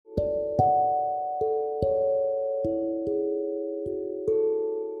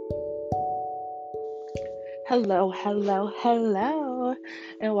Hello, hello, hello,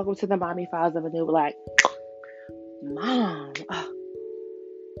 and welcome to the Mommy Files of a New Black Mom.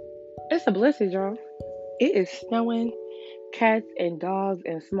 It's a blessing, y'all. It is snowing, cats and dogs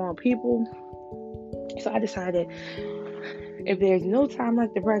and small people. So I decided if there's no time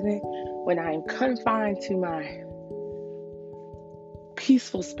like the present when I am confined to my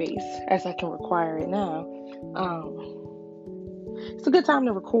peaceful space as I can require it now, it's a good time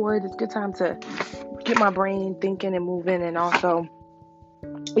to record. It's a good time to get my brain thinking and moving, and also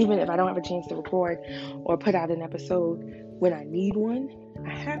even if I don't have a chance to record or put out an episode when I need one, I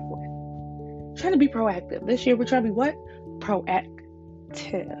have one. Trying to be proactive. This year we're trying to be what?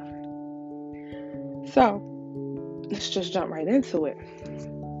 Proactive. So let's just jump right into it.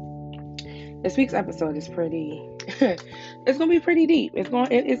 This week's episode is pretty it's gonna be pretty deep. It's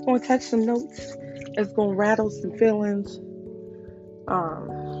gonna touch some notes. It's gonna rattle some feelings.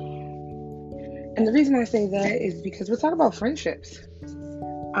 And the reason I say that is because we're talking about friendships.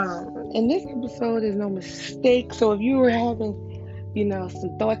 And this episode is no mistake. So if you were having,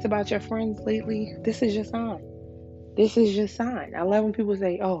 some thoughts about your friends lately, this is your sign. This is your sign. I love when people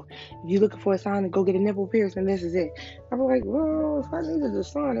say, "Oh, if you're looking for a sign to go get a nipple piercing, this is it." I'm like, "Well, if I needed a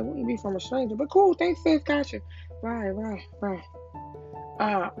sign, it wouldn't be from a stranger." But cool, thanks, sis. Gotcha. Right.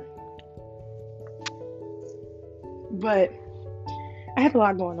 But I had a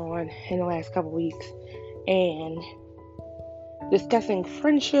lot going on in the last couple weeks, and discussing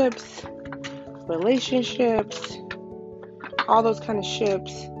friendships, relationships, all those kind of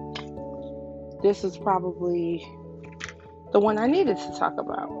ships. This is probably the one I needed to talk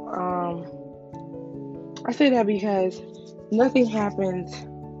about. I say that because nothing happens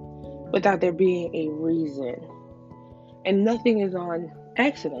without there being a reason, and nothing is on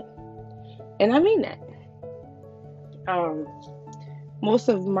accident, and I mean that. Most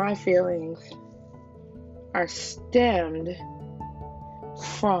of my feelings are stemmed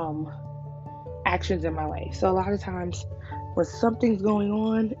from actions in my life. So a lot of times when something's going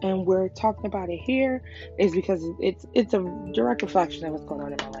on and we're talking about it here, is because it's a direct reflection of what's going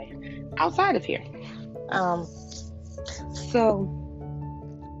on in my life outside of here. So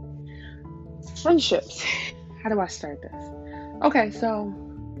friendships. How do I start this? Okay, so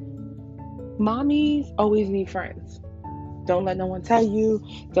mommies always need friends. Don't let no one tell you.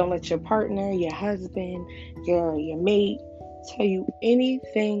 Don't let your partner, your husband, your mate tell you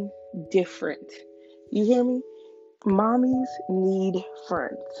anything different. You hear me? Mommies need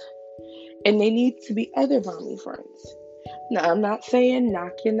friends. And they need to be other mommy friends. Now, I'm not saying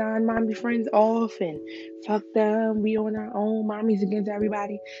knock your non-mommy friends off and fuck them. We on our own. Mommies against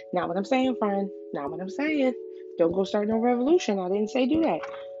everybody. Not what I'm saying, friend. Not what I'm saying. Don't go start no revolution. I didn't say do that.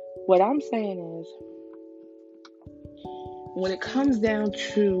 What I'm saying is, when it comes down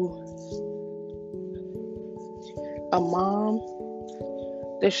to a mom,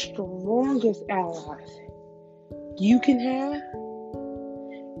 the strongest allies you can have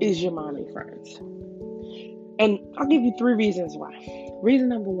is your mommy friends. And I'll give you 3 reasons why. Reason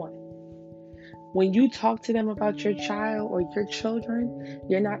number 1, when you talk to them about your child or your children,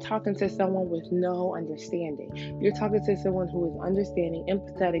 you're not talking to someone with no understanding. You're talking to someone who is understanding,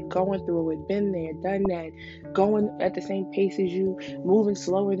 empathetic, going through it, been there, done that, going at the same pace as you, moving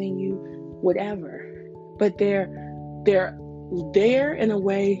slower than you, whatever. But they're there in a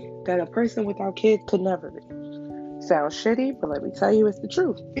way that a person without kids could never be. Sounds shitty, but let me tell you, it's the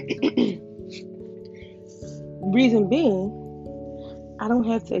truth. Reason being, I don't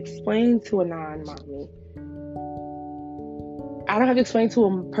have to explain to a non-mommy. I don't have to explain to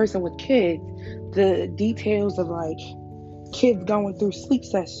a person with kids the details of kids going through sleep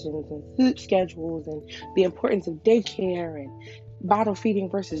sessions and sleep schedules and the importance of daycare and bottle feeding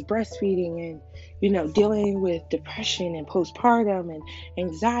versus breastfeeding and, dealing with depression and postpartum and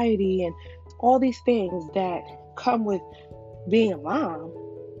anxiety and all these things that come with being a mom.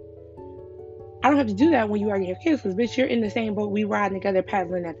 I don't have to do that when you already have kids because, bitch, you're in the same boat. We riding together,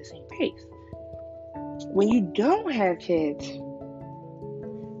 paddling at the same pace. When you don't have kids,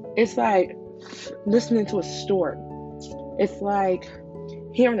 it's like listening to a story. It's like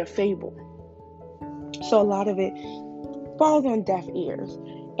hearing a fable. So a lot of it falls on deaf ears.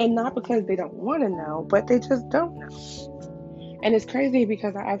 And not because they don't want to know, but they just don't know. And it's crazy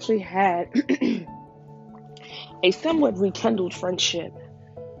because I actually had a somewhat rekindled friendship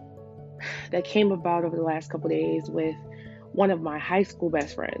that came about over the last couple of days with one of my high school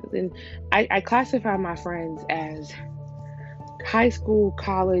best friends. And I classify my friends as high school,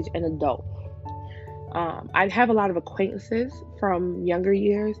 college, and adult. I have a lot of acquaintances from younger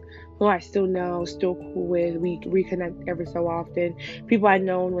years who I still know, still cool with. We reconnect every so often. People I'd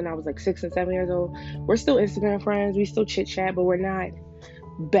known when I was like 6 and 7 years old. We're still Instagram friends. We still chit chat, but we're not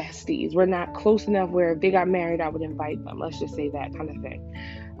besties. We're not close enough where if they got married, I would invite them. Let's just say that kind of thing.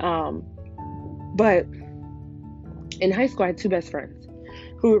 Um, but in high school, I had two best friends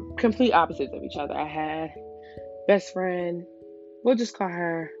who were complete opposites of each other. I had best friend, we'll just call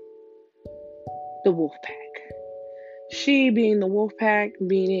her the Wolf Pack. She being the Wolf Pack,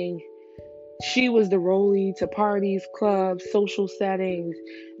 meaning she was the rollie to parties, clubs, social settings,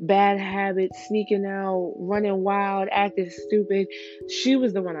 bad habits, sneaking out, running wild, acting stupid. She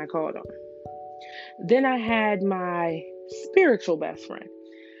was the one I called on. Then I had my spiritual best friend.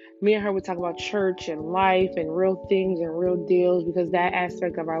 Me and her would talk about church and life and real things and real deals because that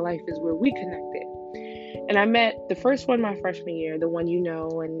aspect of our life is where we connected. And I met the first one my freshman year, the one you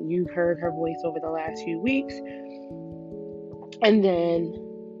know, and you've heard her voice over the last few weeks. And then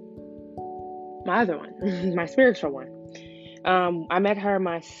my other one, my spiritual one. I met her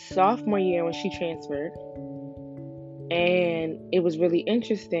my sophomore year when she transferred. And it was really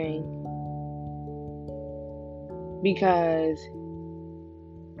interesting because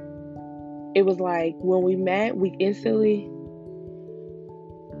it was like when we met, we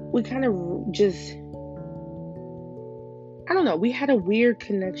kind of just, I don't know, we had a weird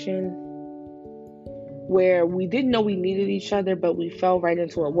connection where we didn't know we needed each other, but we fell right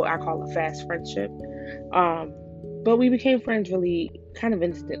into what I call a fast friendship. But we became friends really kind of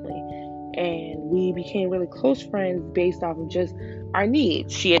instantly. And we became really close friends based off of just our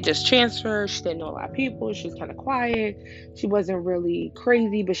needs. She had just transferred. She didn't know a lot of people. She was kind of quiet. She wasn't really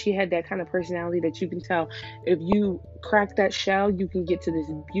crazy, but she had that kind of personality that you can tell if you crack that shell, you can get to this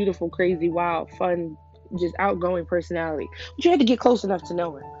beautiful, crazy, wild, fun, just outgoing personality. But you had to get close enough to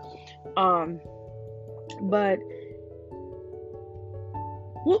know her. But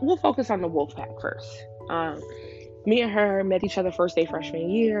we'll focus on the Wolfpack first. Me and her met each other first day freshman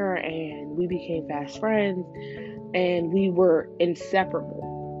year, and we became fast friends, and we were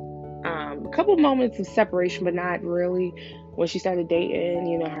inseparable. A couple moments of separation, but not really. When she started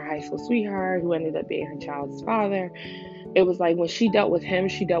dating, her high school sweetheart, who ended up being her child's father, it was like when she dealt with him,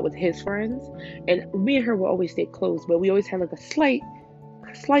 she dealt with his friends, and me and her will always stay close, but we always had like a slight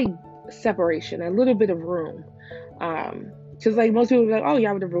separation, a little bit of room. Because like most people were like, oh,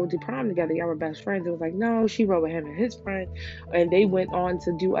 y'all would have rode to prom together, y'all were best friends. It was like, no, she rode with him and his friend, and they went on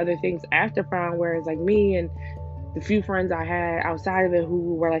to do other things after prom. Whereas like me and the few friends I had outside of it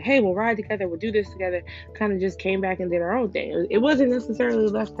who were like, hey, we'll ride together, we'll do this together, kind of just came back and did our own thing. It wasn't necessarily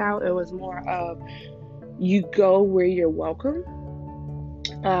left out. It was more of you go where you're welcome.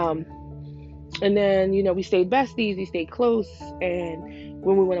 And then, we stayed besties, we stayed close. And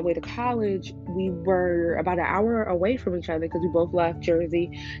when we went away to college, we were about an hour away from each other because we both left Jersey.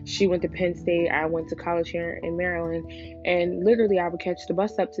 She went to Penn State. I went to college here in Maryland. And literally, I would catch the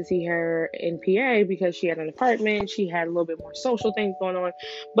bus up to see her in PA because she had an apartment. She had a little bit more social things going on.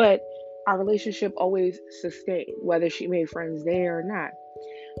 But our relationship always sustained, whether she made friends there or not.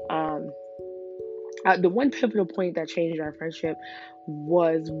 The one pivotal point that changed our friendship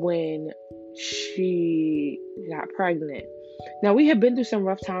was when she got pregnant. Now, we had been through some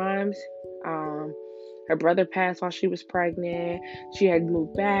rough times. Her brother passed while she was pregnant. She had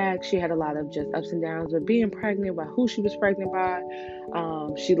moved back. She had a lot of just ups and downs with being pregnant, by who she was pregnant by.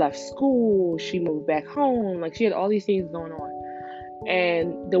 She left school. She moved back home. Like, she had all these things going on.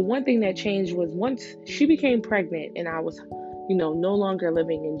 And the one thing that changed was once she became pregnant and I was, no longer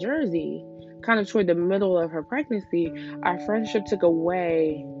living in Jersey, kind of toward the middle of her pregnancy, our friendship took on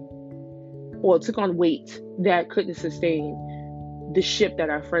weight that couldn't sustain the ship that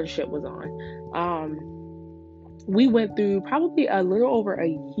our friendship was on. We went through probably a little over a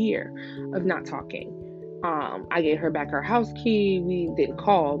year of not talking. I gave her back her house key. We didn't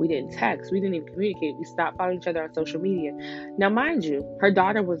call. We didn't text. We didn't even communicate. We stopped following each other on social media. Now, mind you, her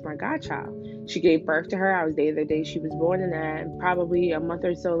daughter was my godchild. She gave birth to her. I was there the day she was born, and probably a month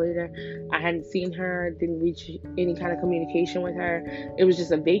or so later, I hadn't seen her, didn't reach any kind of communication with her. It was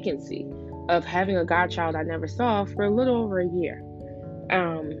just a vacancy of having a godchild I never saw for a little over a year.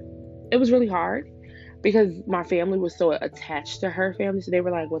 It was really hard because my family was so attached to her family. So they were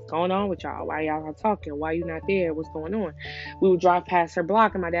like, what's going on with y'all? Why y'all not talking? Why you not there? What's going on? We would drive past her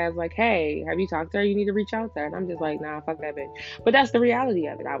block and my dad's like, hey, have you talked to her? You need to reach out to her. And I'm just like, nah, fuck that bitch. But that's the reality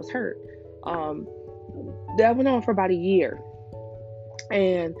of it. I was hurt. That went on for about a year.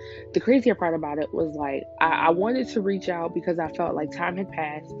 And the crazier part about it was like, I wanted to reach out because I felt like time had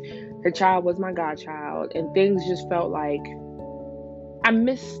passed. Her child was my godchild and things just felt like I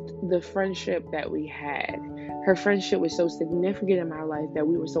missed the friendship that we had. Her friendship was so significant in my life, that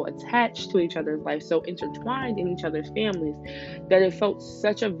we were so attached to each other's life, so intertwined in each other's families, that it felt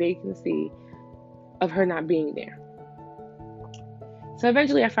such a vacancy of her not being there. So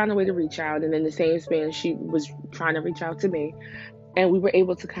eventually I found a way to reach out, and in the same span, she was trying to reach out to me. And we were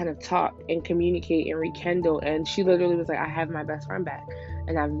able to kind of talk and communicate and rekindle. And she literally was like, I have my best friend back,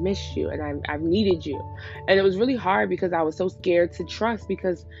 and I've missed you, and I've needed you. And it was really hard because I was so scared to trust,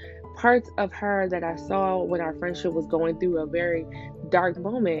 because parts of her that I saw when our friendship was going through a very dark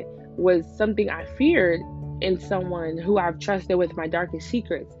moment was something I feared in someone who I've trusted with my darkest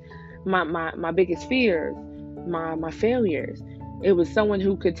secrets, my biggest fears, my failures. It was someone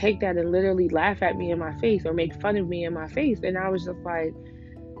who could take that and literally laugh at me in my face or make fun of me in my face. And I was just like,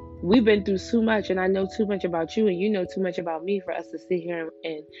 we've been through too much, and I know too much about you, and you know too much about me for us to sit here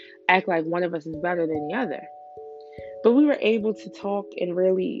and act like one of us is better than the other. But we were able to talk and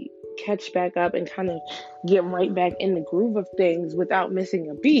really catch back up and kind of get right back in the groove of things without missing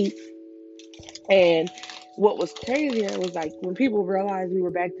a beat. And what was crazier was, like, when people realized we were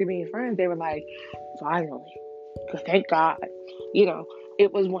back to being friends, they were like, finally, thank God. You know,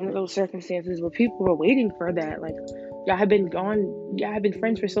 it was one of those circumstances where people were waiting for that. Like, y'all have been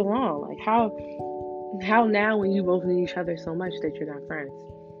friends for so long. Like, how now, when you both need each other so much, that you're not friends?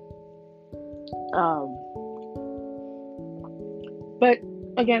 Um, but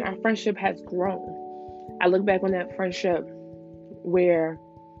again, our friendship has grown. I look back on that friendship where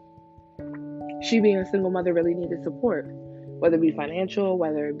she, being a single mother, really needed support, whether it be financial,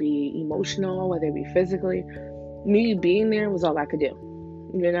 whether it be emotional, whether it be physically. Me being there was all I could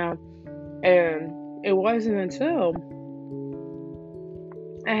do, you know? And it wasn't until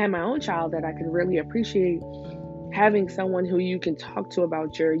I had my own child that I could really appreciate having someone who you can talk to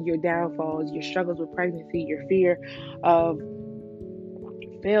about your downfalls, your struggles with pregnancy, your fear of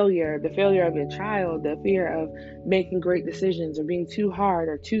failure, the failure of your child, the fear of making great decisions or being too hard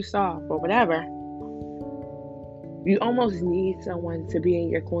or too soft or whatever. You almost need someone to be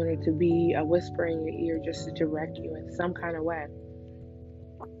in your corner, to be a whisper in your ear, just to direct you in some kind of way.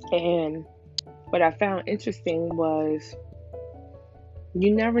 And what I found interesting was,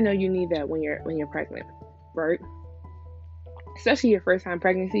 you never know you need that when you're pregnant, right? Especially your first time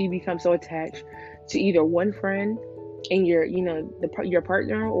pregnancy, you become so attached to either one friend and your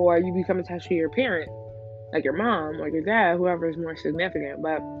partner, or you become attached to your parent, like your mom or your dad, whoever is more significant.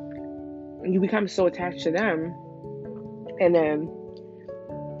 But you become so attached to them, and then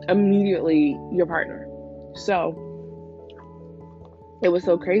immediately your partner. So it was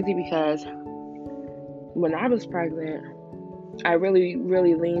so crazy because when I was pregnant, I really,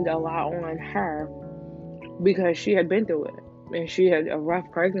 really leaned a lot on her, because she had been through it, and she had a rough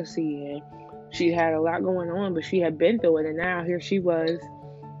pregnancy, and she had a lot going on, but she had been through it. And now here she was,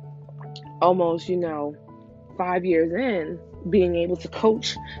 almost, 5 years in, being able to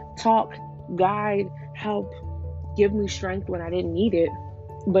coach, talk, guide, help, give me strength when I didn't need it,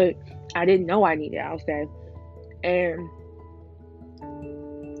 but I didn't know I needed it, I'll say. And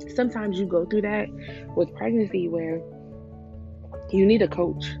sometimes you go through that with pregnancy, where you need a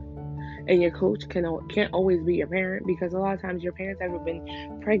coach, and your coach can't always be your parent, because a lot of times your parents haven't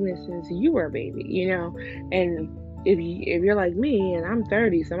been pregnant since you were a baby, And if you're like me, and I'm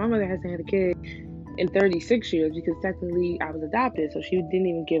 30, so my mother hasn't had a kid in 36 years, because technically I was adopted, so she didn't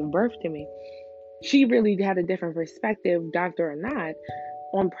even give birth to me. She really had a different perspective, doctor or not,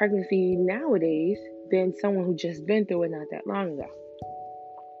 on pregnancy nowadays than someone who just been through it not that long ago.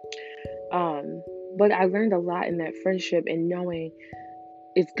 But I learned a lot in that friendship, and knowing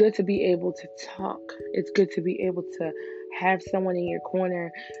it's good to be able to talk. It's good to be able to have someone in your corner,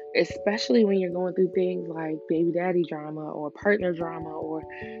 especially when you're going through things like baby daddy drama or partner drama, or,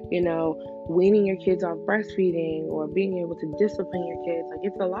 weaning your kids off breastfeeding, or being able to discipline your kids. Like,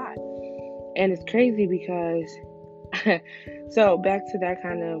 it's a lot. And it's crazy because, so back to that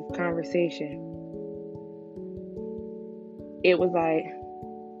kind of conversation, it was like,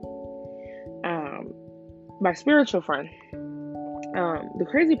 my spiritual friend. The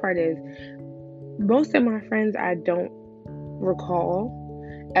crazy part is, most of my friends, I don't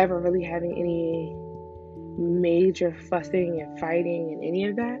recall ever really having any major fussing and fighting and any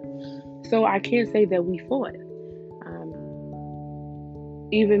of that. So I can't say that we fought.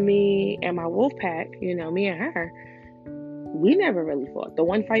 Even me and my wolf pack, me and her, we never really fought. The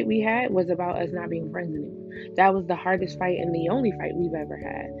one fight we had was about us not being friends anymore. That was the hardest fight and the only fight we've ever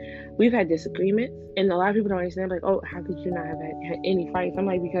had. We've had disagreements, and a lot of people don't understand, like, oh, how could you not have had any fights? I'm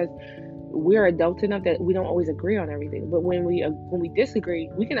like, because we're adult enough that we don't always agree on everything. But when we disagree,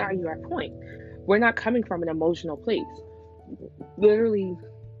 we can argue our point. We're not coming from an emotional place. literally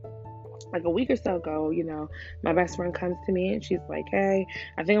like a week or so ago, my best friend comes to me and she's like, hey,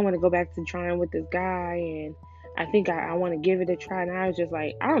 I think I want to go back to trying with this guy, and I think I want to give it a try. And I was just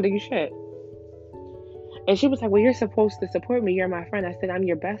like, I don't think you should. And she was like, well, you're supposed to support me. You're my friend. I said, I'm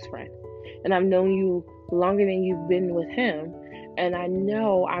your best friend. And I've known you longer than you've been with him. And I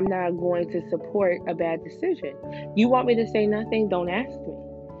know I'm not going to support a bad decision. You want me to say nothing? Don't ask me.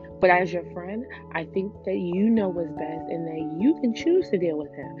 But as your friend, I think that you know what's best and that you can choose to deal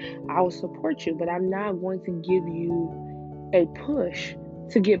with him. I will support you, but I'm not going to give you a push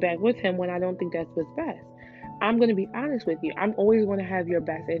to get back with him when I don't think that's what's best. I'm going to be honest with you. I'm always going to have your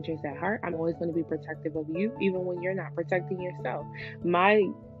best interest at heart. I'm always going to be protective of you, even when you're not protecting yourself. My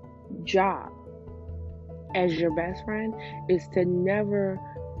job as your best friend is to never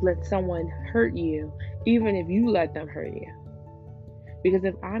let someone hurt you, even if you let them hurt you. Because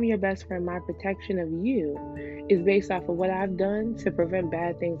if I'm your best friend, my protection of you is based off of what I've done to prevent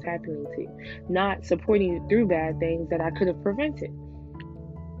bad things happening to you, not supporting you through bad things that I could have prevented.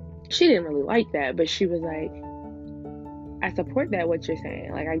 She didn't really like that, but she was like, I support that, what you're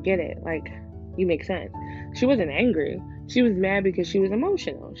saying. Like, I get it. Like, you make sense. She wasn't angry. She was mad because she was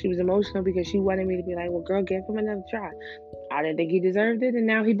emotional. She was emotional because she wanted me to be like, well, girl, give him another try. I didn't think he deserved it, and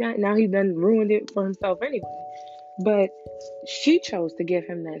now he done ruined it for himself anyway. But she chose to give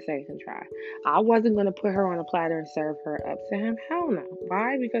him that second try. I wasn't going to put her on a platter and serve her up to him. Hell no.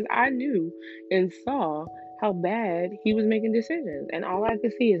 Why? Because I knew and saw how bad he was making decisions. And all I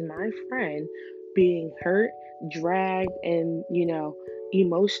could see is my friend being hurt, dragged, and,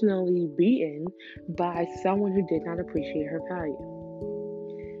 emotionally beaten by someone who did not appreciate her value.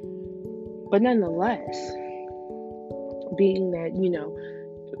 But nonetheless, being that,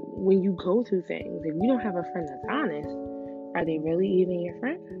 when you go through things, if you don't have a friend that's honest, are they really even your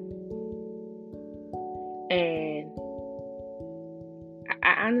friend? And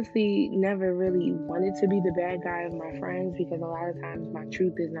I honestly never really wanted to be the bad guy of my friends, because a lot of times my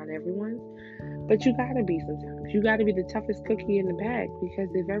truth is not everyone's. But you gotta be sometimes. You gotta be the toughest cookie in the bag, because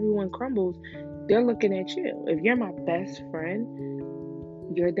if everyone crumbles, they're looking at you. If you're my best friend,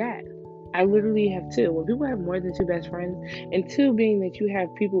 you're that. I literally have two. When people have more than two best friends, and two being that you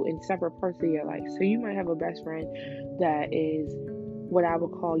have people in separate parts of your life. So you might have a best friend that is what I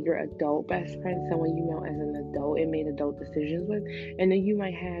would call your adult best friend, someone you know as an adult and made adult decisions with. And then you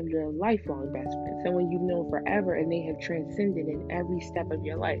might have your lifelong best friend, someone you've known forever and they have transcended in every step of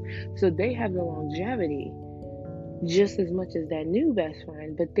your life. So they have the longevity just as much as that new best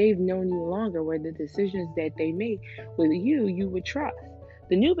friend, but they've known you longer, where the decisions that they make with you would trust.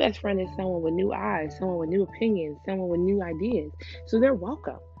 The new best friend is someone with new eyes, someone with new opinions, someone with new ideas. So they're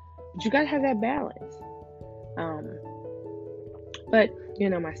welcome. But you gotta have that balance. But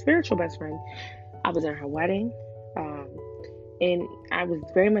my spiritual best friend, I was in her wedding, and I was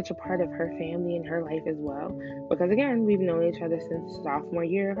very much a part of her family and her life as well. Because again, we've known each other since sophomore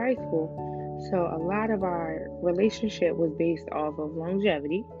year of high school. So a lot of our relationship was based off of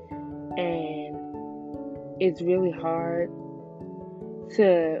longevity, and it's really hard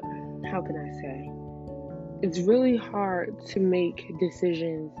to, how can I say? It's really hard to make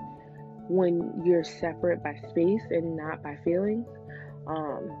decisions when you're separate by space and not by feelings.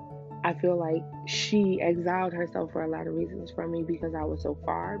 I feel like she exiled herself for a lot of reasons from me, because I was so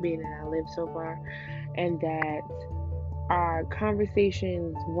far, being that I lived so far, and that our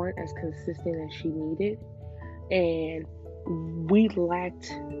conversations weren't as consistent as she needed, and we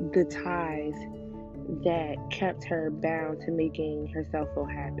lacked the ties that kept her bound to making herself feel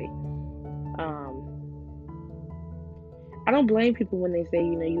happy. I don't blame people when they say,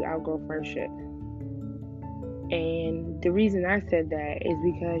 you outgrow friendship. And the reason I said that is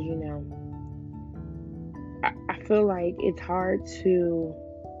because, I feel like it's hard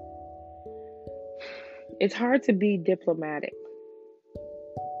to be diplomatic.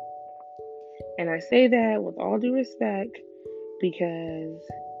 And I say that with all due respect, because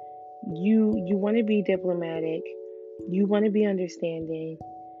you want to be diplomatic, you want to be understanding,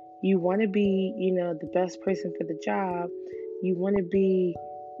 you want to be, the best person for the job, you want to be,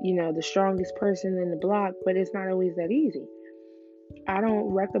 the strongest person in the block, but it's not always that easy. I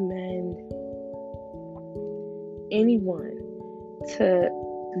don't recommend anyone to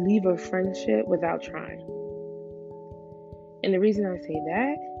leave a friendship without trying. And the reason I say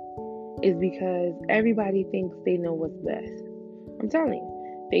that is because everybody thinks they know what's best. I'm telling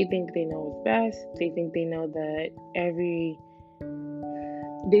you, they think they know what's best. They think they know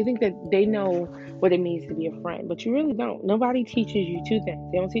they think that they know what it means to be a friend, but you really don't. Nobody teaches you two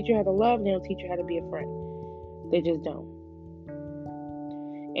things. They don't teach you how to love, and they don't teach you how to be a friend. They just don't.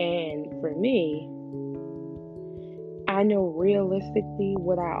 And for me, I know realistically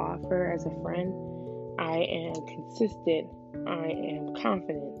what I offer as a friend. I am consistent. I am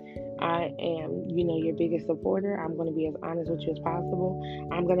confident. I am, your biggest supporter. I'm going to be as honest with you as possible.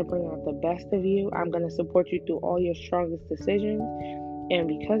 I'm going to bring out the best of you. I'm going to support you through all your strongest decisions. And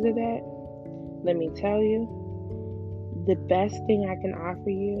because of that, let me tell you, the best thing I can offer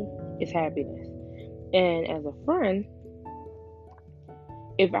you is happiness. And as a friend,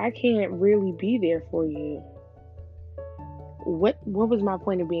 if I can't really be there for you, what was my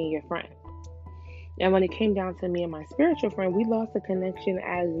point of being your friend? And when it came down to me and my spiritual friend, we lost the connection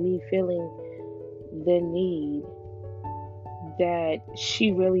as me feeling the need that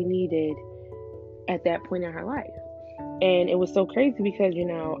she really needed at that point in her life. And it was so crazy because,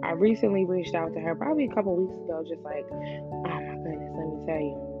 I recently reached out to her probably a couple weeks ago, just like, oh my goodness, let me tell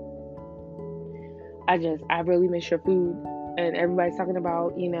you. I really miss your food. And everybody's talking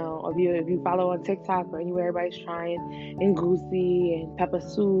about, if you follow on TikTok or anywhere, everybody's trying ngozi and pepper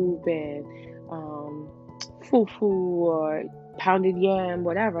soup and fufu or pounded yam,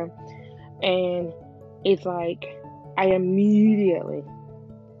 whatever. And it's like I immediately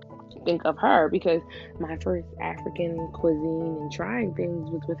think of her because my first African cuisine and trying things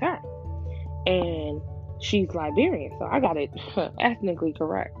was with her. And she's Liberian, so I got it ethnically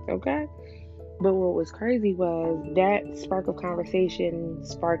correct, okay? But what was crazy was that spark of conversation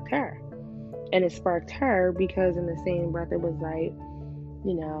sparked her. And it sparked her because in the same breath it was like,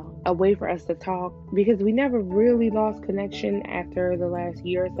 a way for us to talk, because we never really lost connection after the last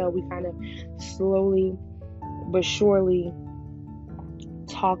year or so. We kind of slowly but surely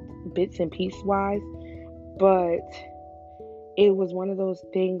talked bits and piece wise, but it was one of those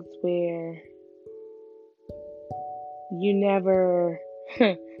things where you never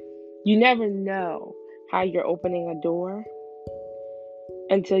you never know how you're opening a door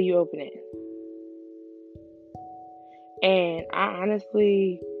until you open it. And I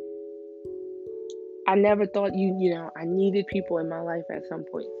never thought I needed people in my life at some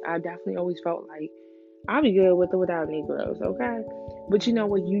point. I definitely always felt like I'll be good with or without Negroes, okay? But you know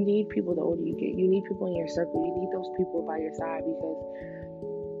what? You need people the older you get. You need people in your circle. You need those people by your side because,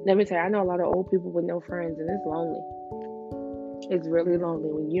 let me tell you, I know a lot of old people with no friends, and it's lonely. It's really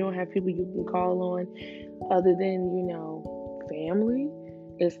lonely when you don't have people you can call on other than, family.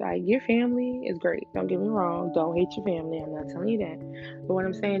 It's like your family is great. Don't get me wrong. Don't hate your family. I'm not telling you that. But what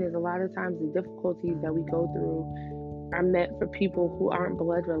I'm saying is a lot of times the difficulties that we go through are meant for people who aren't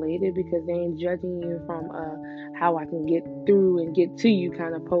blood related because they ain't judging you from how I can get through and get to you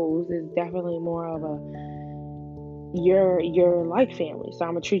kind of pose. It's definitely more of a you're like family, so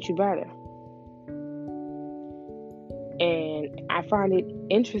I'm gonna treat you better. And I find it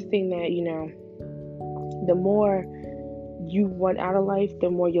interesting that, the more you want out of life, the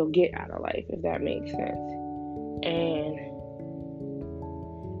more you'll get out of life, if that makes sense. And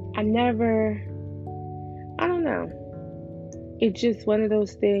I don't know. It's just one of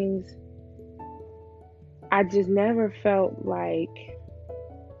those things. I just never felt like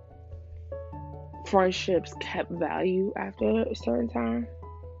friendships kept value after a certain time.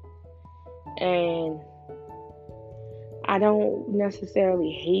 And I don't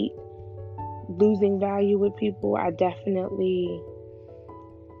necessarily hate losing value with people.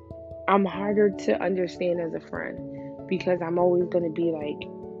 I'm harder to understand as a friend because I'm always going to be like,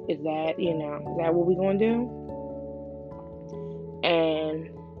 is that what we're going to do? And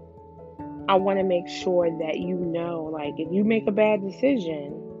I want to make sure that like if you make a bad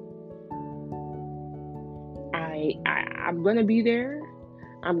decision, I'm going to be there.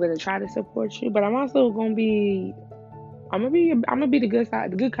 I'm going to try to support you, but I'm also going to be I'm gonna be the good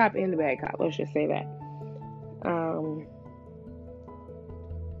side, the good cop and the bad cop. Let's just say that.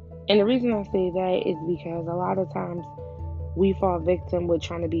 And the reason I say that is because a lot of times we fall victim with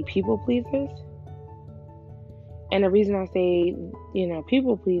trying to be people pleasers. And the reason I say,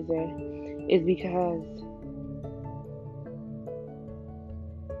 people pleaser is because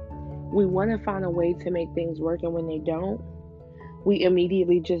we want to find a way to make things work, and when they don't, we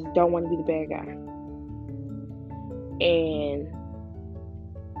immediately just don't want to be the bad guy. And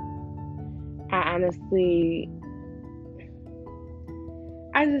I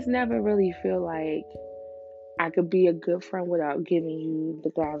just never really feel like I could be a good friend without giving you the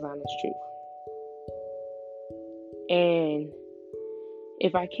God's honest truth. And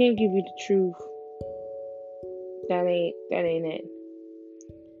if I can't give you the truth, that ain't it.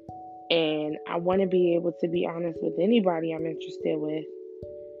 And I want to be able to be honest with anybody I'm interested with.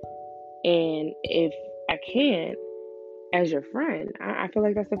 And if I can't, as your friend, I feel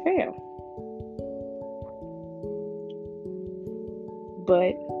like that's a fail.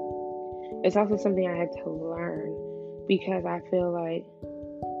 But it's also something I had to learn because I feel like,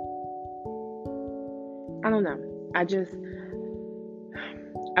 I don't know.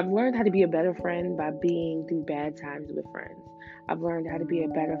 I've learned how to be a better friend by being through bad times with friends. I've learned how to be a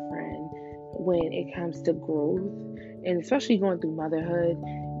better friend when it comes to growth, and especially going through motherhood.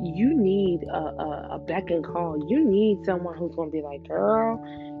 You need a beck and call. You need someone who's going to be like, girl,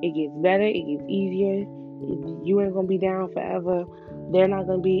 it gets better, it gets easier. You ain't going to be down forever. They're not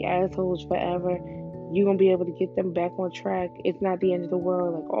going to be assholes forever. You're going to be able to get them back on track. It's not the end of the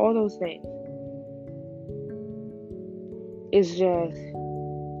world. Like all those things. It's just,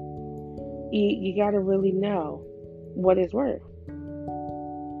 you got to really know what it's worth.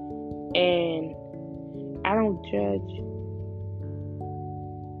 And I don't judge.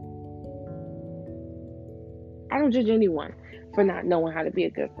 I don't judge anyone for not knowing how to be a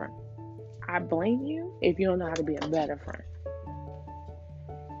good friend. I blame you if you don't know how to be a better friend.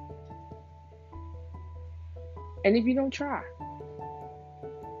 And if you don't try.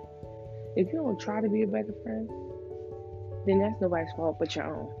 If you don't try to be a better friend, then that's nobody's fault but your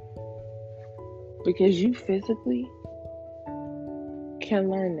own. Because you physically can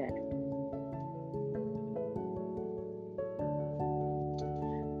learn that.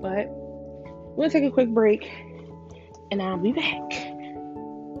 But we're going to take a quick break and I'll be back.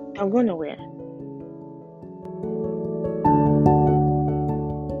 I'm going nowhere.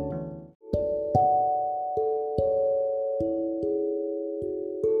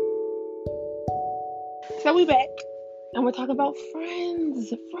 So we back and we're talking about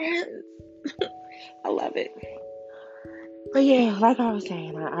friends. I love it. But yeah, like I was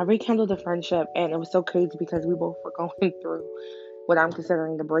saying, I rekindled the friendship, and it was so crazy because we both were going through what I'm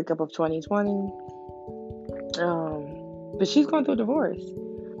considering the breakup of 2020. But she's going through a divorce.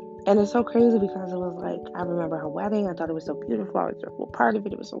 And it's so crazy because it was like, I remember her wedding. I thought it was so beautiful. I was a part of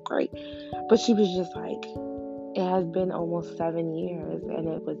it. It was so great. But she was just like, it has been almost 7 years, and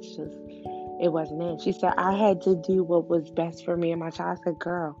it wasn't it. She said, I had to do what was best for me and my child. I said,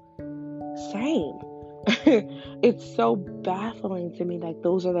 girl, same. It's so baffling to me. Like,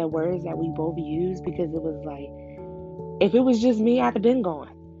 those are the words that we both use, because it was like, if it was just me, I'd have been gone.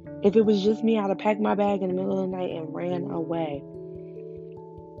 If it was just me, I'd have packed my bag in the middle of the night and ran away.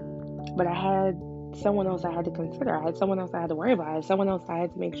 But I had someone else I had to consider. I had someone else I had to worry about. I had someone else I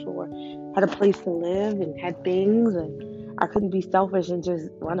had to make sure had a place to live and had things. And I couldn't be selfish and just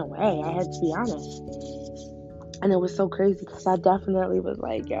run away. I had to be honest. And it was so crazy because I definitely was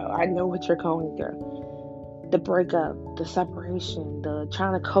like, yo, I know what you're going through. The breakup, the separation, the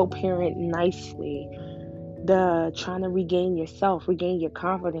trying to co-parent nicely, the trying to regain yourself, regain your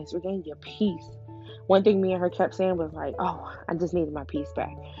confidence, regain your peace. One thing me and her kept saying was like, oh, I just needed my peace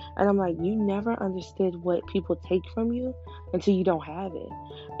back. And I'm like, you never understood what people take from you until you don't have it.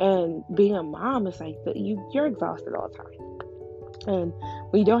 And being a mom is like, you're exhausted all the time. And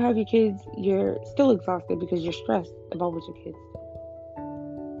when you don't have your kids, you're still exhausted because you're stressed about with your kids.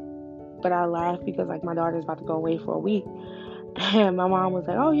 But I laugh because like my daughter's about to go away for a week. And my mom was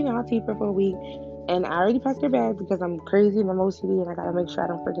like, oh, I'll keep her for a week. And I already packed her bag because I'm crazy and I'm OCD and I gotta make sure I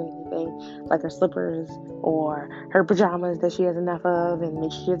don't forget anything, like her slippers or her pajamas that she has enough of, and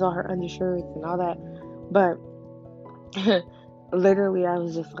make sure she has all her undershirts and all that. But literally I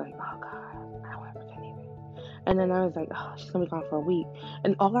was just like, oh God, I don't want to forget anything. And then I was like, oh, she's gonna be gone for a week.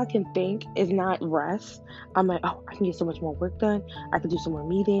 And all I can think is not rest. I'm like, oh, I can get so much more work done. I can do some more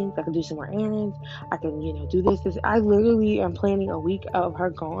meetings. I can do some more errands. I can, do this. I literally am planning a week of her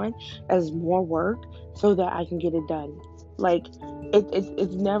gone as more work so that I can get it done. Like,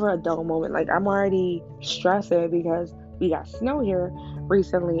 it's never a dull moment. Like, I'm already stressing because we got snow here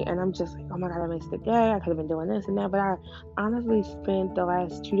recently, and I'm just like, oh my God, I missed the day. I could have been doing this and that. But I honestly spent the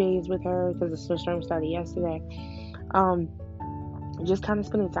last 2 days with her because the snowstorm started yesterday. Just kind of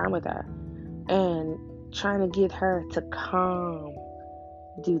spending time with her and trying to get her to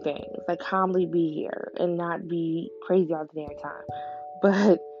do things, like calmly be here and not be crazy all the damn time.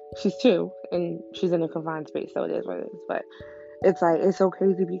 But she's 2 and she's in a confined space, so it is what it is. But it's like, it's so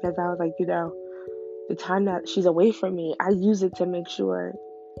crazy because I was like, the time that she's away from me, I use it to make sure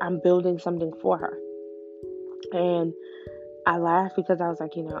I'm building something for her. And I laugh because I was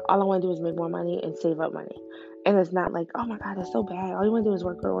like, all I want to do is make more money and save up money. And it's not like, oh my God, that's so bad. All you want to do is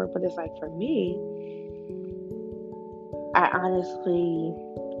work. But it's like, for me, I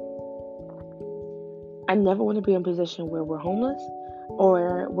never want to be in a position where we're homeless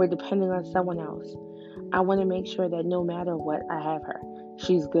or we're depending on someone else. I want to make sure that no matter what, I have her.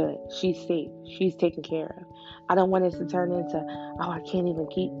 She's good. She's safe. She's taken care of. I don't want it to turn into, oh, I can't even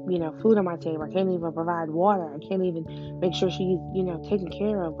keep, food on my table. I can't even provide water. I can't even make sure she's, taken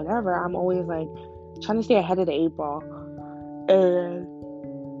care of, whatever. I'm always like trying to stay ahead of the 8 ball And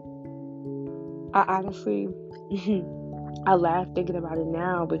I honestly, I laugh thinking about it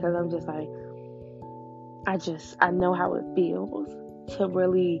now because I'm just like, I know how it feels to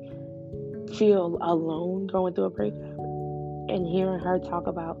really feel alone going through a breakup and hearing her talk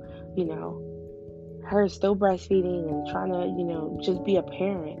about, you know, her still breastfeeding and trying to, just be a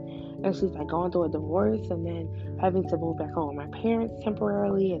parent. And she's like going through a divorce and then having to move back home with my parents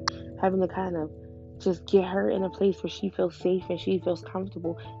temporarily and having to kind of just get her in a place where she feels safe and she feels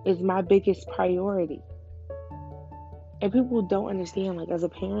comfortable is my biggest priority. And people don't understand, like, as a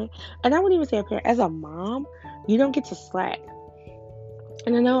parent, and I wouldn't even say a parent, as a mom, you don't get to slack.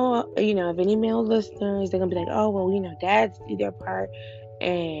 And I know, if any male listeners, they're gonna be like, oh, well, dads do their part,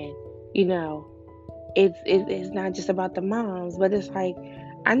 and, you know, it's not just about the moms, but it's like,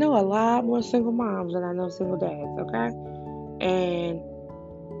 I know a lot more single moms than I know single dads, okay? And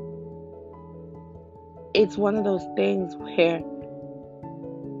it's one of those things where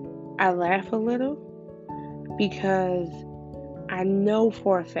I laugh a little because I know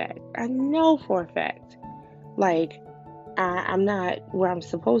for a fact, like, I'm not where I'm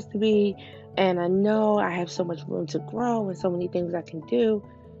supposed to be, and I know I have so much room to grow and so many things I can do,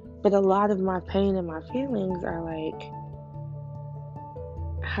 but a lot of my pain and my feelings are like,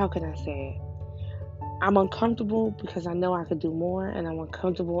 how can I say it? I'm uncomfortable because I know I could do more, and I'm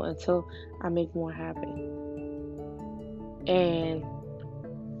uncomfortable until I make more happen. And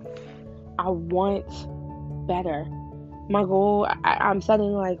I want better. My goal, I'm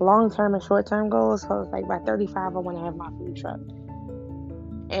setting like long term and short term goals. So it's like by 35, I want to have my food truck.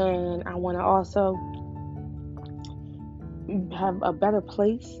 And I want to also have a better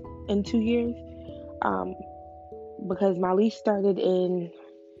place in 2 years, um, because my lease started in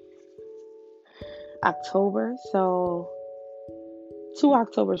October. So 2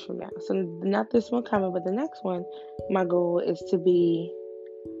 Octobers from now. So not this one coming, but the next one, my goal is to be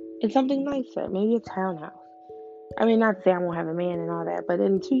in something nicer, maybe a townhouse. I mean, not to say I won't have a man and all that, but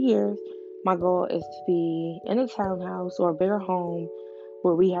in 2 years, my goal is to be in a townhouse or a bigger home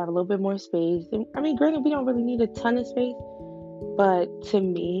where we have a little bit more space. And I mean, granted, we don't really need a ton of space, but to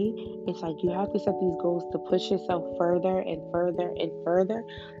me, it's like you have to set these goals to push yourself further and further and further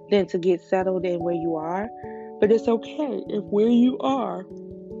than to get settled in where you are. But it's okay if where you are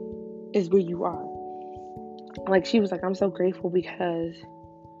is where you are. Like she was like, I'm so grateful because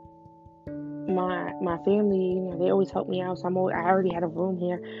my family, they always help me out. So I already had a room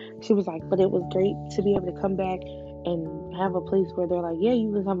here. She was like, but it was great to be able to come back and have a place where they're like, yeah,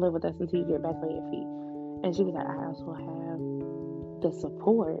 you can come live with us until you get back on your feet. And she was like, I also have the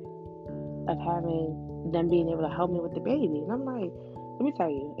support of having them being able to help me with the baby. And I'm like, let me tell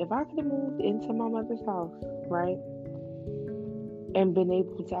you, if I could have moved into my mother's house, right, and been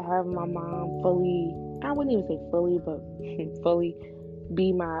able to have my mom fully, I wouldn't even say fully, but fully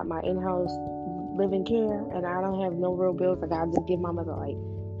be my in-house living care, and I don't have no real bills, like I just give my mother like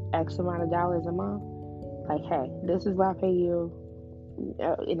X amount of dollars a month, like, hey, this is what I pay you,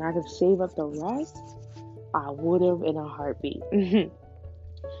 and I could save up the rest, I would have in a heartbeat.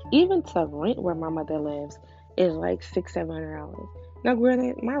 Even to rent where my mother lives is like $600-700. Now,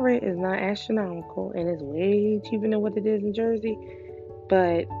 granted, my rent is not astronomical and it's way cheaper than what it is in Jersey,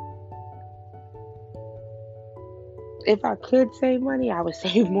 but if I could save money, I would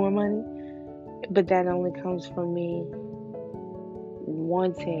save more money. But that only comes from me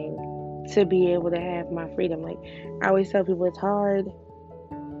wanting to be able to have my freedom. Like I always tell people, it's hard.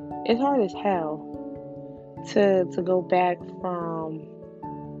 It's hard as hell to go back from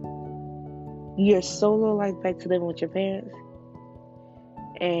your solo life back to living with your parents.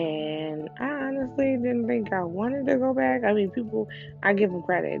 And I honestly didn't think I wanted to go back. I mean, people, I give them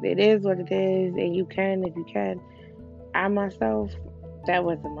credit. It is what it is, and you can if you can. I myself, that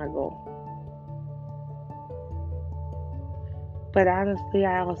wasn't my goal. But honestly,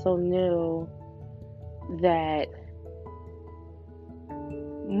 I also knew that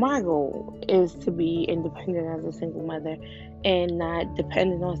my goal is to be independent as a single mother and not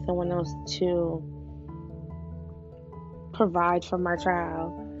dependent on someone else to provide for my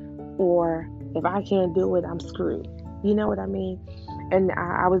child, or if I can't do it, I'm screwed. You know what I mean? And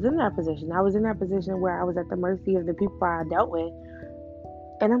I was in that position. I was in that position where I was at the mercy of the people I dealt with.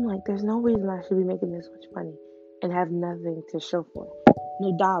 And I'm like, there's no reason I should be making this much money and have nothing to show for it.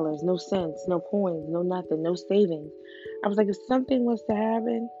 No dollars, no cents, no coins, no nothing, no savings. I was like, if something was to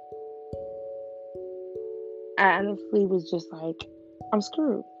happen, I honestly was just like, I'm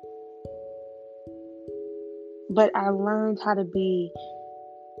screwed. But I learned how to be,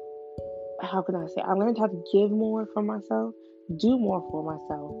 how can I say, I learned how to give more for myself, do more for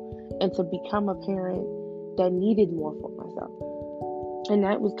myself, and to become a parent that needed more for myself. And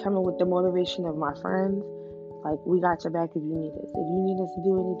that was coming with the motivation of my friends. Like, we got your back if you need us. If you need us to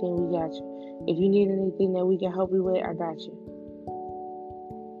do anything, we got you. If you need anything that we can help you with, I got you.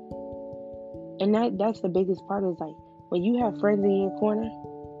 And that's the biggest part, is like, when you have friends in your corner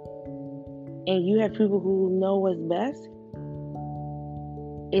and you have people who know what's best,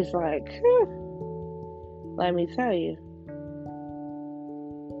 it's like, let me tell you,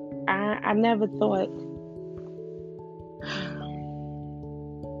 I never thought,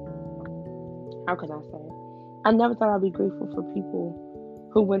 how can I say it? I never thought I'd be grateful for people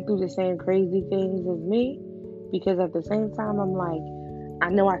who went through the same crazy things as me, because at the same time, I'm like, I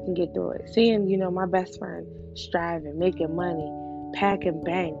know I can get through it. Seeing, my best friend striving, making money, packing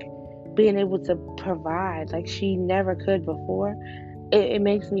bank, being able to provide like she never could before, it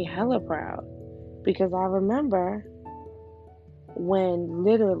makes me hella proud. Because I remember when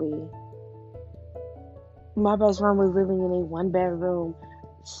literally my best friend was living in a 1-bedroom,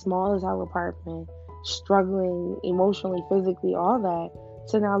 small as hell apartment, struggling emotionally, physically, all that,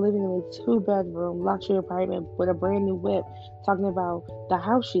 to now living in a 2-bedroom luxury apartment with a brand new whip, talking about the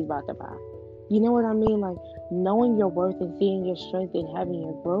house she's about to buy. You know what I mean? Like, knowing your worth and seeing your strength and having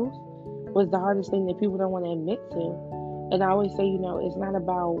your growth was the hardest thing that people don't want to admit to. And I always say, it's not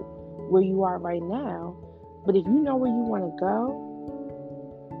about where you are right now, but if you know where you want to go,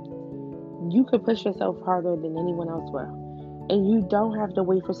 you could push yourself harder than anyone else will. And you don't have to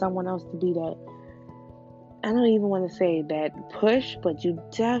wait for someone else to be that, I don't even want to say that push, but you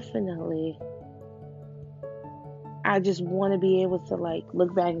definitely, I just want to be able to like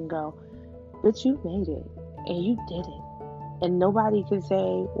look back and go, bitch, you made it and you did it. And nobody can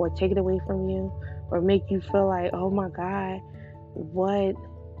say or take it away from you or make you feel like, oh my God, what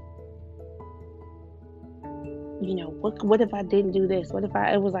if I didn't do this?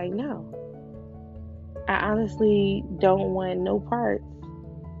 It was like, no. I honestly don't want no parts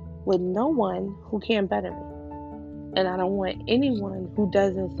with no one who can't better me. And I don't want anyone who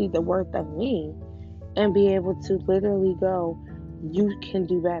doesn't see the worth of me and be able to literally go, you can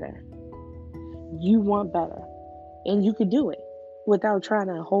do better. You want better. And you can do it without trying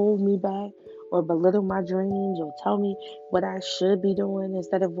to hold me back or belittle my dreams or tell me what I should be doing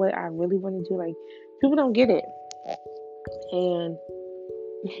instead of what I really want to do. Like, people don't get it. And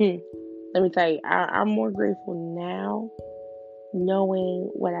let me tell you, I'm more grateful now knowing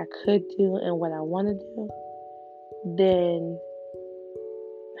what I could do and what I want to do than,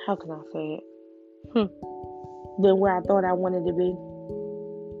 how can I say it? Than where I thought I wanted to be.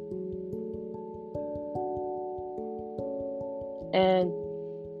 And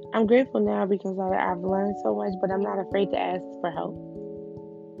I'm grateful now because I've learned so much, but I'm not afraid to ask for help.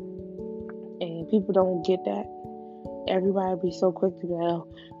 And people don't get that. Everybody be so quick to go,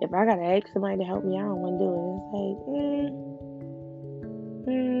 if I gotta ask somebody to help me, I don't want to do it. It's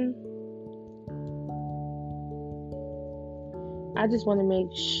like, I just want to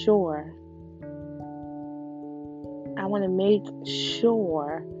make sure. I want to make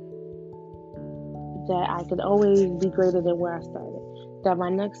sure that I can always be greater than where I started. That my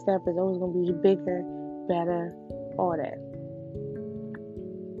next step is always going to be bigger, better, all that.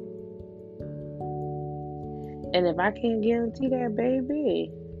 And if I can't guarantee that,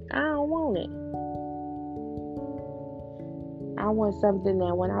 baby, I don't want it. I want something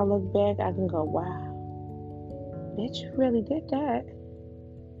that when I look back, I can go, wow, bitch, you really did that.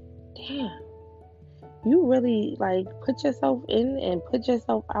 Damn. You really like put yourself in and put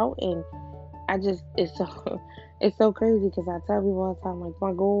yourself out, and it's so crazy because I tell people all the time, like,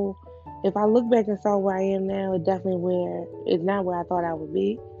 my goal, if I look back and saw where I am now, it's not where I thought I would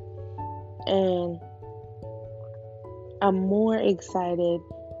be. And I'm more excited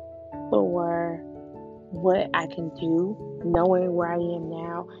for what I can do, knowing where I am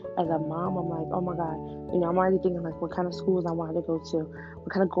now as a mom. I'm like, oh my God, I'm already thinking like what kind of schools I want her to go to,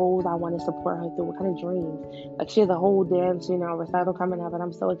 what kind of goals I want to support her through, what kind of dreams. Like, she has a whole dance, recital coming up, and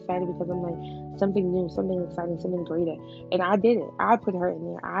I'm so excited because I'm like, something new, something exciting, something greater. And I did it. I put her in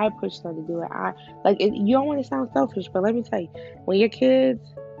there. I pushed her to do it. You don't want to sound selfish, but let me tell you, when your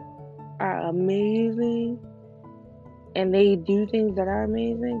kids are amazing and they do things that are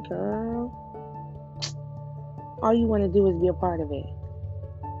amazing, girl, all you want to do is be a part of it.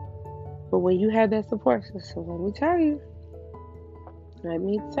 But when you have that support system, let me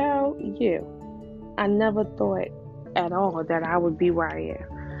tell you, I never thought at all that I would be where I am.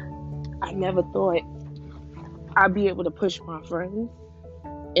 I never thought I'd be able to push my friends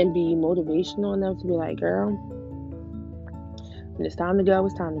and be motivational enough to be like, girl, when it's time to go,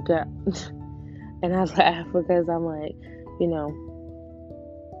 it's time to go. And I laugh because I'm like,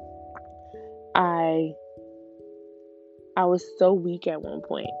 I I was so weak at one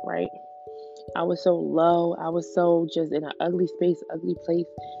point, right? I was so low. I was so just in an ugly space, ugly place.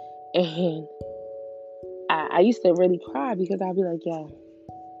 And I used to really cry because I'd be like, yo,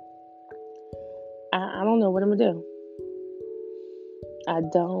 I don't know what I'm going to do. I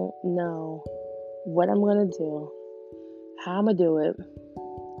don't know what I'm going to do, how I'm going to do it.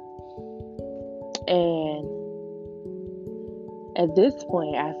 And at this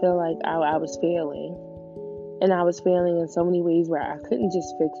point, I feel like I was failing. And I was failing in so many ways where I couldn't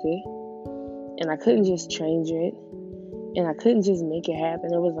just fix it. And I couldn't just change it. And I couldn't just make it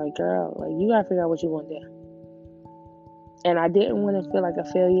happen. It was like, girl, like, you got to figure out what you want to do. And I didn't want to feel like a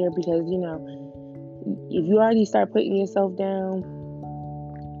failure because, if you already start putting yourself down,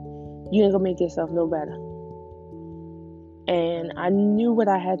 you ain't going to make yourself no better. And I knew what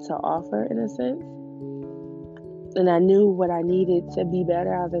I had to offer in a sense. And I knew what I needed to be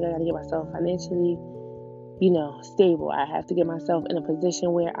better. I was like, I got to get myself financially, stable. I have to get myself in a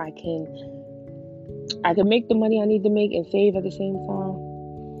position where I can make the money I need to make and save at the same time.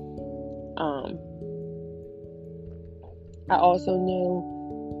 I also knew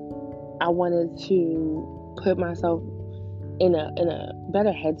I wanted to put myself in a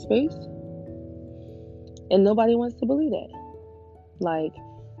better headspace. And nobody wants to believe that. Like,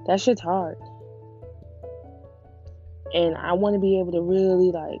 that shit's hard. And I want to be able to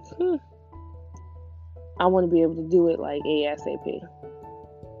really, I want to be able to do it like ASAP.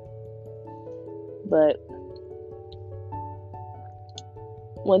 But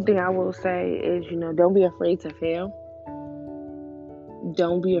one thing I will say is, don't be afraid to fail.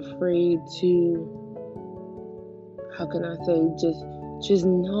 Don't be afraid to, how can I say, just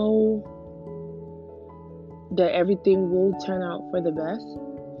know that everything will turn out for the best.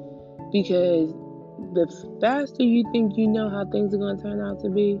 Because the faster you think you know how things are going to turn out to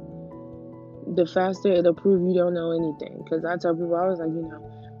be, the faster it'll prove you don't know anything. Because I tell people, I was like,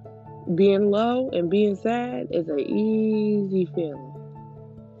 being low and being sad is an easy feeling.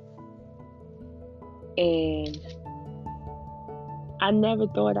 And I never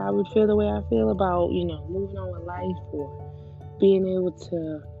thought I would feel the way I feel about, moving on with life or being able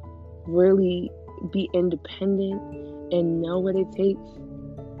to really be independent and know what it takes.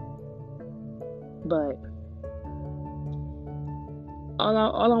 But all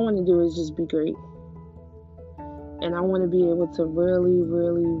I want to do is just be great. And I want to be able to really,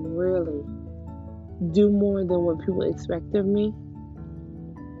 really, really do more than what people expect of me.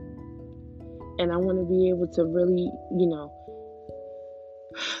 And I want to be able to really,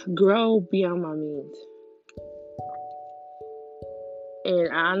 grow beyond my means. And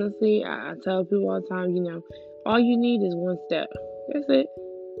honestly, I tell people all the time, all you need is one step. That's it.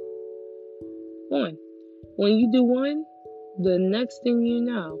 One. When you do one, the next thing you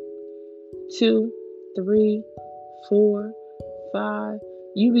know, 2, 3, 4, 5,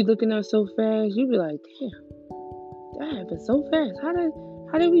 you be looking up so fast, you be like, damn, that happened so fast. How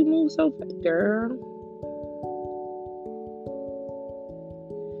did we move so fast, girl?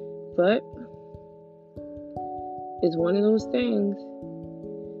 But it's one of those things.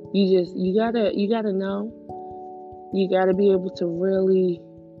 You gotta know. You gotta be able to really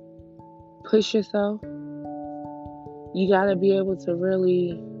push yourself. You gotta be able to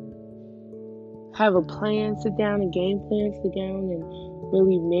really have a plan, sit down and game plan, sit down and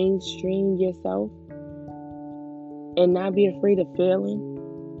really mainstream yourself and not be afraid of failing.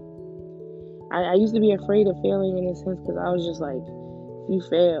 I used to be afraid of failing in a sense because I was just like, if you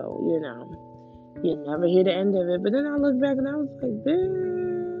fail, you never hear the end of it. But then I look back and I was like, man,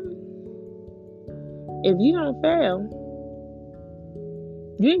 if you don't fail,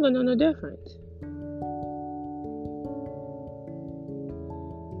 you ain't gonna know no difference.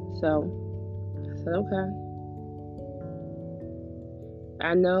 So I said, okay.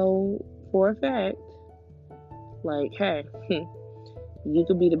 I know for a fact, like, hey, you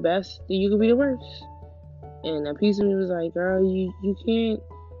could be the best, you could be the worst. And a piece of me was like, girl, you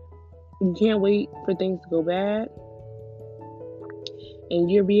can't wait for things to go bad.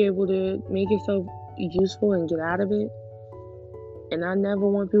 And you'll be able to make yourself useful and get out of it. And I never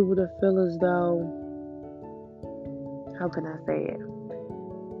want people to feel as though, how can I say it?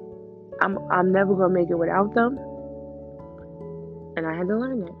 I'm never gonna make it without them. And I had to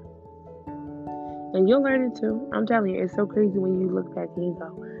learn it. And you'll learn it too. I'm telling you, it's so crazy when you look back and you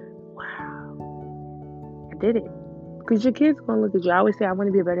go, wow, I did it. Because your kid's gonna look at you. I always say I want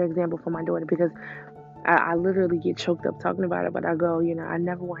to be a better example for my daughter because I literally get choked up talking about it, but I go, I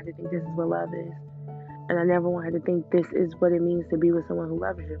never want her to think this is what love is. And I never want her to think this is what it means to be with someone who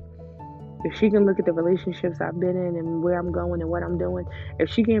loves you. If she can look at the relationships I've been in and where I'm going and what I'm doing, if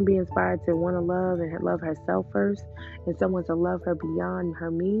she can be inspired to want to love and love herself first, and someone to love her beyond her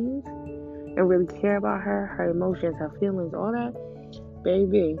means and really care about her, her emotions, her feelings, all that,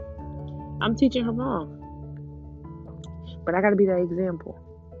 baby, I'm teaching her wrong. But I got to be that example.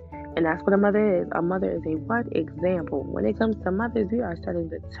 And that's what a mother is. A mother is a what? Example. When it comes to mothers, we are setting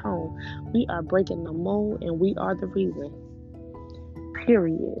the tone. We are breaking the mold, and we are the reason.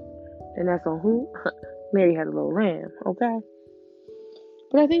 Period. And that's on who? Mary had a little lamb, okay?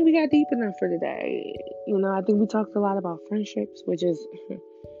 But I think we got deep enough for today. I think we talked a lot about friendships, which is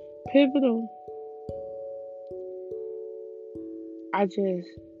pivotal. I just,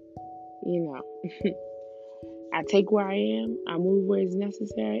 I take where I am, I move where it's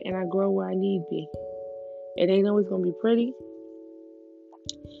necessary, and I grow where I need be. It ain't always going to be pretty,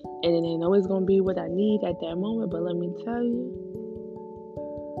 and it ain't always going to be what I need at that moment, but let me tell you,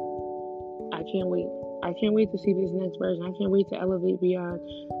 I can't wait. I can't wait to see this next version. I can't wait to elevate beyond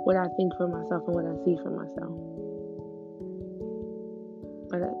what I think for myself and what I see for myself.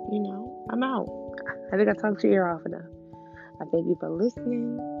 But, I'm out. I think I talked your ear off enough. I thank you for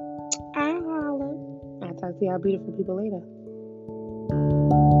listening. I'll talk to y'all beautiful people later.